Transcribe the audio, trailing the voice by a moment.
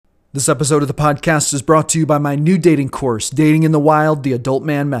This episode of the podcast is brought to you by my new dating course, Dating in the Wild, the Adult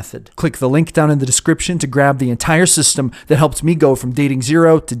Man Method. Click the link down in the description to grab the entire system that helped me go from dating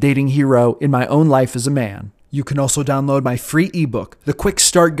zero to dating hero in my own life as a man. You can also download my free ebook, The Quick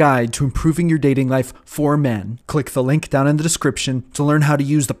Start Guide to Improving Your Dating Life for Men. Click the link down in the description to learn how to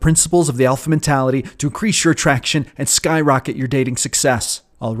use the principles of the alpha mentality to increase your attraction and skyrocket your dating success.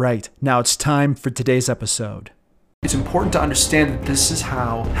 All right, now it's time for today's episode. It's important to understand that this is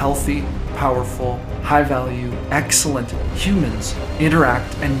how healthy, powerful, high-value, excellent humans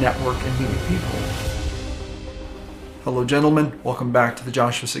interact and network and meet with people. Hello, gentlemen. Welcome back to the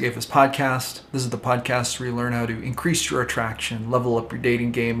Joshua Sigafus podcast. This is the podcast where you learn how to increase your attraction, level up your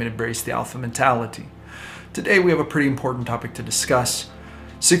dating game, and embrace the alpha mentality. Today, we have a pretty important topic to discuss: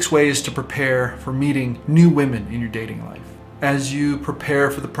 6 ways to prepare for meeting new women in your dating life. As you prepare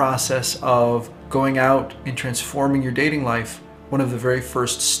for the process of going out and transforming your dating life, one of the very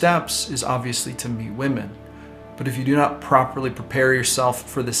first steps is obviously to meet women. But if you do not properly prepare yourself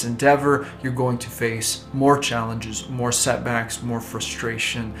for this endeavor, you're going to face more challenges, more setbacks, more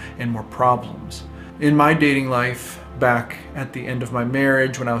frustration, and more problems. In my dating life, back at the end of my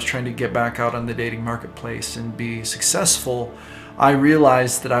marriage, when I was trying to get back out on the dating marketplace and be successful, I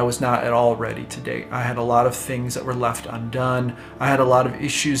realized that I was not at all ready to date. I had a lot of things that were left undone. I had a lot of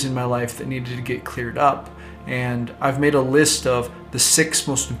issues in my life that needed to get cleared up. And I've made a list of the 6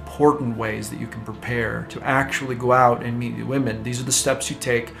 most important ways that you can prepare to actually go out and meet women. These are the steps you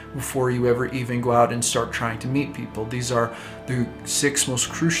take before you ever even go out and start trying to meet people. These are the 6 most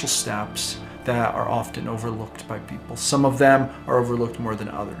crucial steps that are often overlooked by people. Some of them are overlooked more than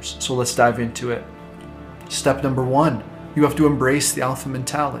others. So let's dive into it. Step number 1. You have to embrace the alpha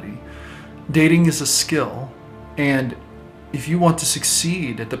mentality. Dating is a skill, and if you want to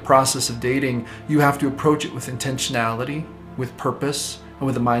succeed at the process of dating, you have to approach it with intentionality, with purpose, and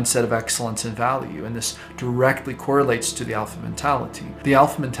with a mindset of excellence and value. And this directly correlates to the alpha mentality. The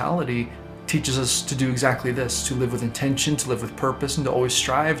alpha mentality teaches us to do exactly this: to live with intention, to live with purpose, and to always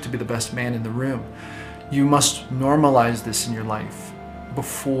strive to be the best man in the room. You must normalize this in your life.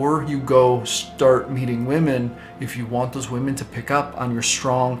 Before you go start meeting women, if you want those women to pick up on your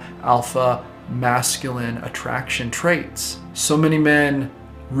strong alpha masculine attraction traits. So many men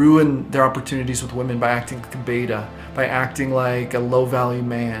ruin their opportunities with women by acting like a beta, by acting like a low value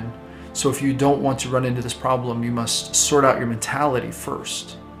man. So if you don't want to run into this problem, you must sort out your mentality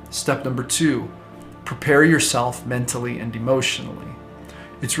first. Step number 2, prepare yourself mentally and emotionally.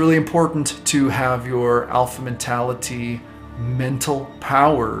 It's really important to have your alpha mentality mental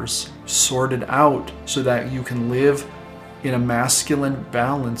powers sorted out so that you can live in a masculine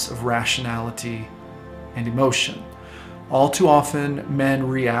balance of rationality and emotion. All too often, men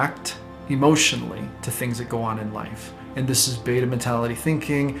react emotionally to things that go on in life. And this is beta mentality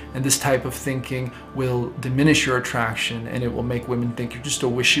thinking, and this type of thinking will diminish your attraction, and it will make women think you're just a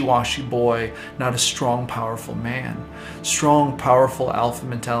wishy-washy boy, not a strong, powerful man. Strong, powerful alpha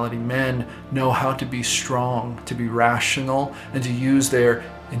mentality men know how to be strong, to be rational, and to use their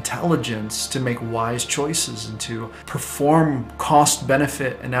intelligence to make wise choices and to perform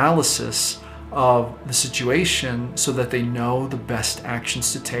cost-benefit analysis of the situation so that they know the best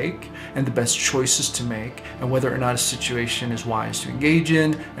actions to take and the best choices to make, and whether or not a situation is wise to engage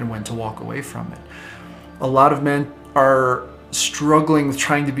in and when to walk away from it. A lot of men are struggling with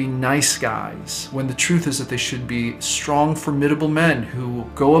trying to be nice guys when the truth is that they should be strong, formidable men who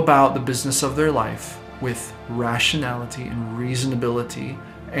go about the business of their life with rationality and reasonability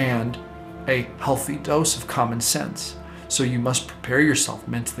and a healthy dose of common sense. So you must prepare yourself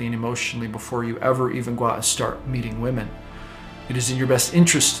mentally and emotionally before you ever even go out and start meeting women. It is in your best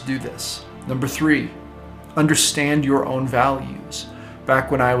interest to do this. Number 3, understand your own values. Back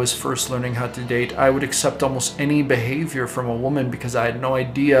when I was first learning how to date, I would accept almost any behavior from a woman because I had no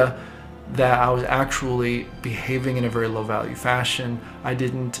idea that I was actually behaving in a very low value fashion. I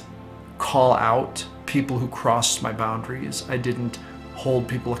didn't call out people who crossed my boundaries. I didn't hold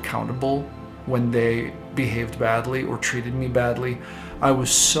people accountable when they behaved badly or treated me badly. I was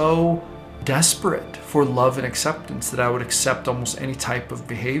so desperate for love and acceptance that I would accept almost any type of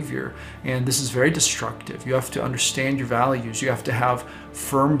behavior. And this is very destructive. You have to understand your values. You have to have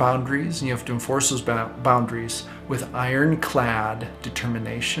firm boundaries, and you have to enforce those boundaries with ironclad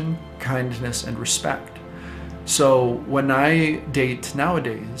determination, kindness, and respect. So when I date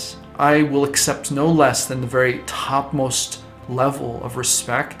nowadays, I will accept no less than the very topmost level of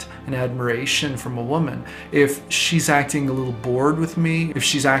respect and admiration from a woman. If she's acting a little bored with me, if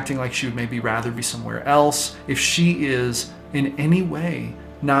she's acting like she would maybe rather be somewhere else, if she is in any way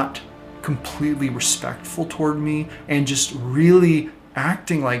not completely respectful toward me and just really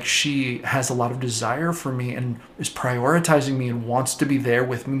acting like she has a lot of desire for me and is prioritizing me and wants to be there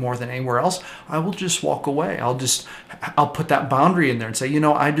with me more than anywhere else, I will just walk away. I'll put that boundary in there and say, you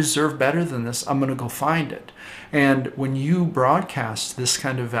know, I deserve better than this. I'm going to go find it. And when you broadcast this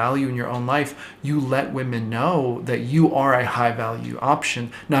kind of value in your own life, you let women know that you are a high value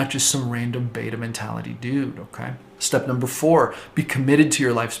option, not just some random beta mentality dude, okay? Step number 4, be committed to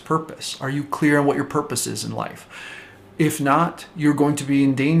your life's purpose. Are you clear on what your purpose is in life? If not, you're going to be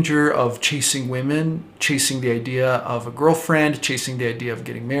in danger of chasing women, chasing the idea of a girlfriend, chasing the idea of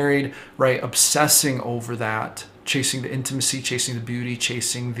getting married, right? Obsessing over that, chasing the intimacy, chasing the beauty,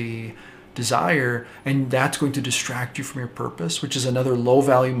 chasing the desire, and that's going to distract you from your purpose, which is another low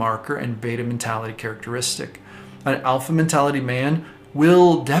value marker and beta mentality characteristic. An alpha mentality man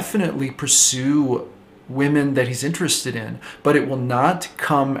will definitely pursue women that he's interested in, but it will not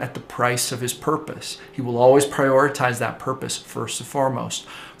come at the price of his purpose. He will always prioritize that purpose first and foremost.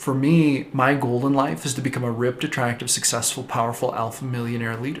 For me, my goal in life is to become a ripped, attractive, successful, powerful alpha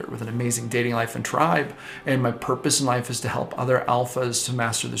millionaire leader with an amazing dating life and tribe. And my purpose in life is to help other alphas to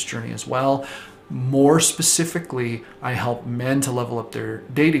master this journey as well. More specifically, I help men to level up their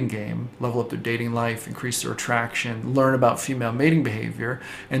dating game, level up their dating life, increase their attraction, learn about female mating behavior.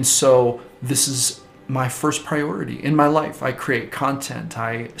 And so this is my first priority in my life. I create content,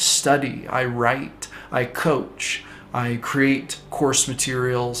 I study, I write, I coach, I create course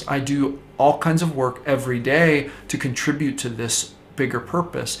materials. I do all kinds of work every day to contribute to this bigger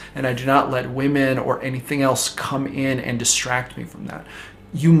purpose. And I do not let women or anything else come in and distract me from that.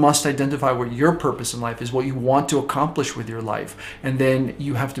 You must identify what your purpose in life is, what you want to accomplish with your life. And then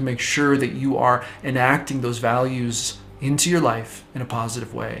you have to make sure that you are enacting those values into your life in a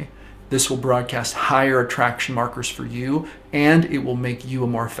positive way. This will broadcast higher attraction markers for you, and it will make you a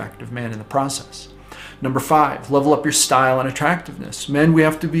more effective man in the process. Number 5, level up your style and attractiveness. Men, we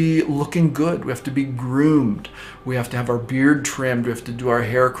have to be looking good. We have to be groomed. We have to have our beard trimmed. We have to do our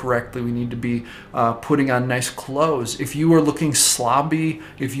hair correctly. We need to be putting on nice clothes. If you are looking slobby,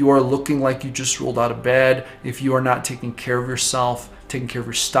 if you are looking like you just rolled out of bed, if you are not taking care of yourself, taking care of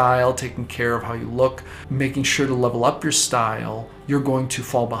your style, taking care of how you look, making sure to level up your style, you're going to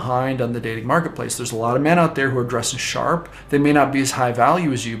fall behind on the dating marketplace. There's a lot of men out there who are dressing sharp. They may not be as high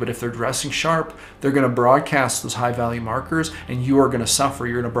value as you, but if they're dressing sharp, they're going to broadcast those high value markers, and you are going to suffer.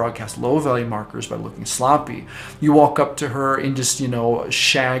 You're going to broadcast low value markers by looking sloppy. You walk up to her in just,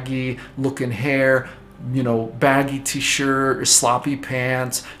 shaggy looking hair, baggy t-shirt, sloppy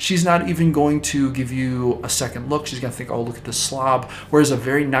pants. She's not even going to give you a second look. She's going to think, oh, look at this slob. Whereas a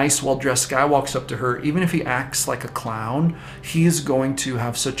very nice, well-dressed guy walks up to her, even if he acts like a clown, he's going to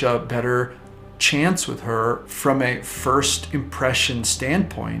have such a better chance with her from a first impression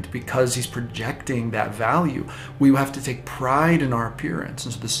standpoint because he's projecting that value. We have to take pride in our appearance,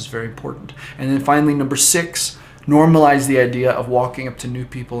 and so this is very important. And then finally, number 6, normalize the idea of walking up to new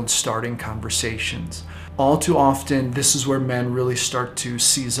people and starting conversations. All too often, this is where men really start to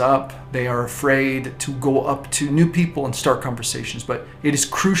seize up. They are afraid to go up to new people and start conversations, but it is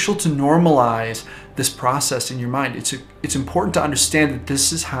crucial to normalize this process in your mind. It's important to understand that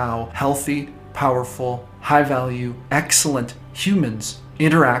this is how healthy, powerful, high value, excellent humans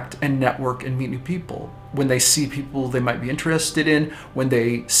interact and network and meet new people. When they see people they might be interested in, when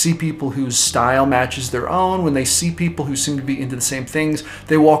they see people whose style matches their own, when they see people who seem to be into the same things,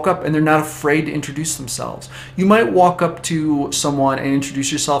 they walk up and they're not afraid to introduce themselves. You might walk up to someone and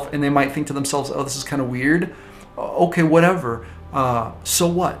introduce yourself and they might think to themselves, oh, this is kind of weird. Okay, whatever. So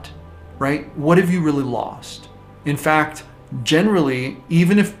what, right? What have you really lost? In fact, generally,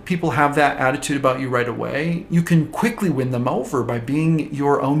 even if people have that attitude about you right away, you can quickly win them over by being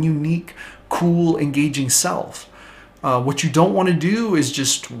your own unique, cool, engaging self. What you don't want to do is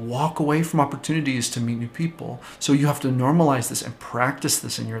just walk away from opportunities to meet new people. So you have to normalize this and practice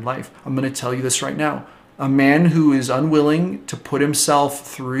this in your life. I'm going to tell you this right now. A man who is unwilling to put himself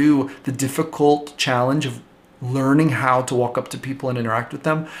through the difficult challenge of learning how to walk up to people and interact with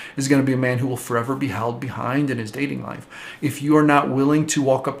them is going to be a man who will forever be held behind in his dating life. If you are not willing to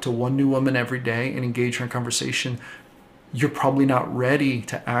walk up to one new woman every day and engage her in conversation, you're probably not ready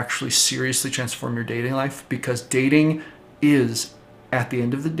to actually seriously transform your dating life, because dating is, at the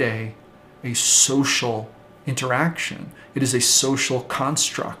end of the day, a social interaction. It is a social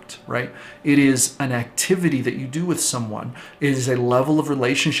construct, right? It is an activity that you do with someone. It is a level of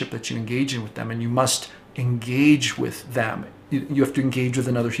relationship that you engage in with them, and you must engage with them. You have to engage with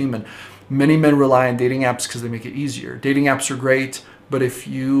another human. Many men rely on dating apps because they make it easier. Dating apps are great, but if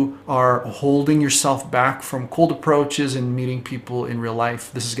you are holding yourself back from cold approaches and meeting people in real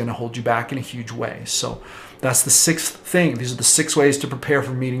life, this is going to hold you back in a huge way. So That's the sixth thing. These are the 6 ways to prepare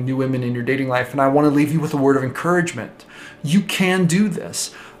for meeting new women in your dating life. And I want to leave you with a word of encouragement. You can do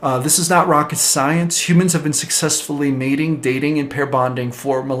this. This is not rocket science. Humans have been successfully mating, dating, and pair bonding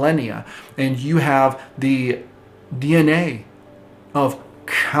for millennia. And you have the DNA of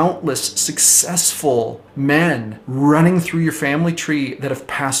countless successful men running through your family tree that have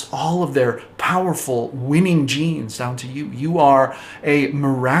passed all of their powerful winning genes down to you. You are a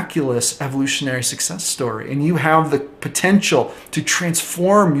miraculous evolutionary success story, and you have the potential to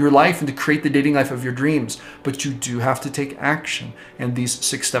transform your life and to create the dating life of your dreams. But you do have to take action, and these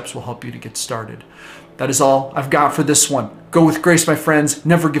 6 steps will help you to get started. That is all I've got for this one. Go with grace, my friends.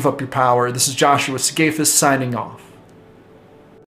 Never give up your power. This is Joshua Sigafus signing off.